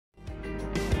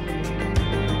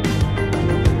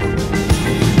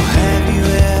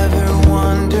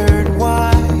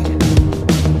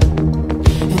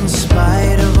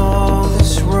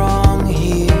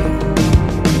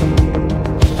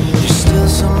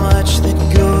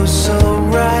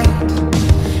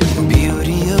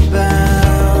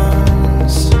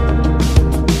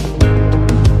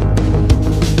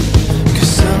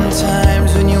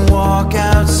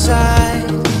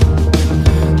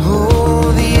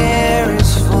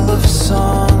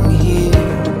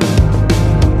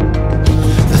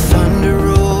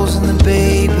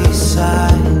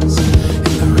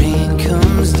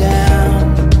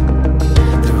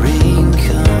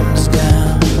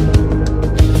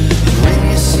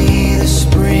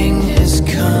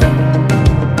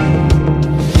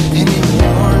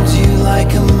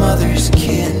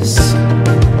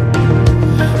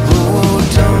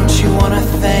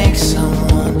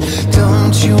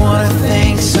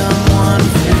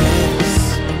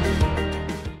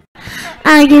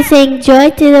I can sing Joy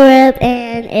to the World,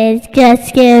 and it's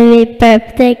just gonna be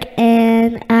perfect.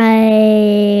 And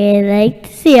I like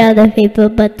to see other people,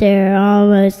 but they're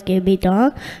almost gonna be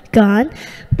gone. But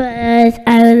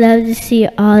I would love to see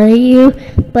all of you.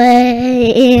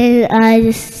 And I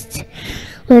just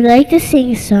would like to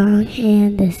sing a song,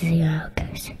 and this is how it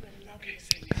goes.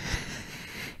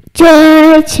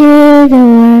 Joy to the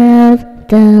world,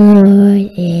 the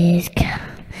Lord is come.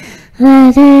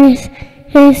 Let us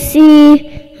receive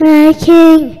my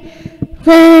King.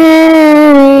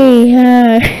 Where we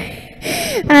are.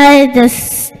 I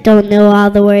just don't know all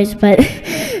the words, but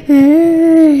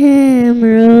Him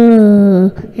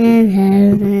rule and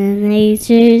heaven and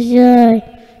nature joy.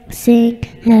 Sing,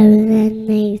 heaven and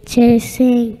nature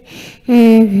sing,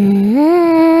 and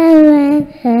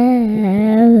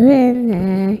heaven and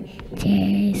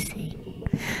nature sing.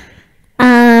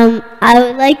 I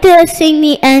would like to sing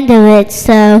the end of it,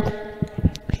 so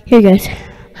here goes.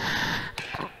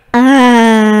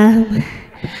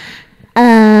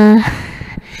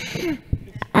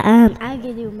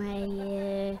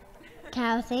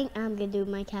 I'm gonna do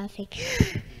my cow thing.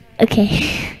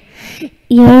 Okay.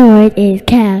 Your word is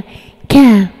cow,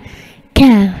 cow,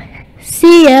 cow.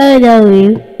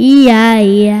 COWEIEIO.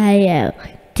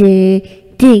 Ding,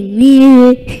 ding, ding.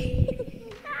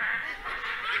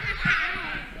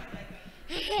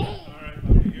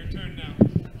 Your turn now.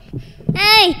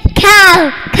 Hey,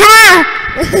 cow, cow.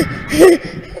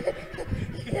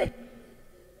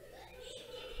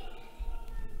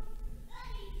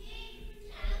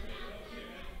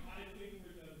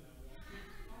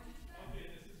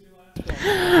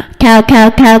 Cow, cow,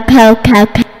 cow, cow, cow,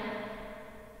 cow.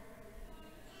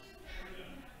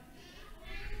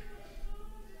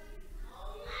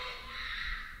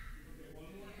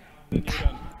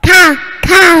 Cow,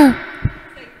 cow.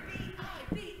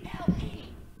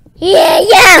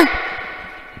 Yeah.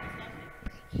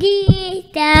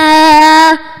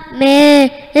 Guitar, me,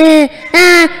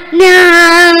 no,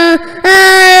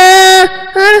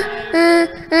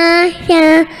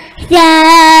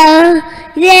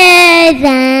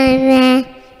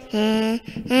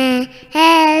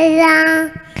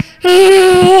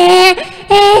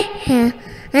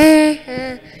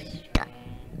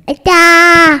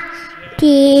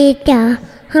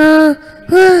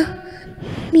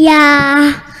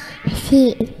 yeah,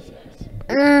 see,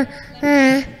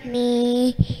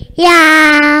 me,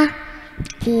 yeah,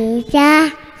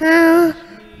 teacher,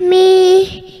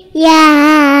 me,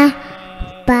 yeah,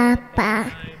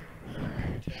 papa,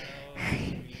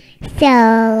 so.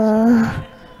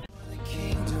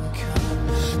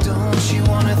 Don't you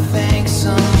wanna thank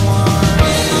someone?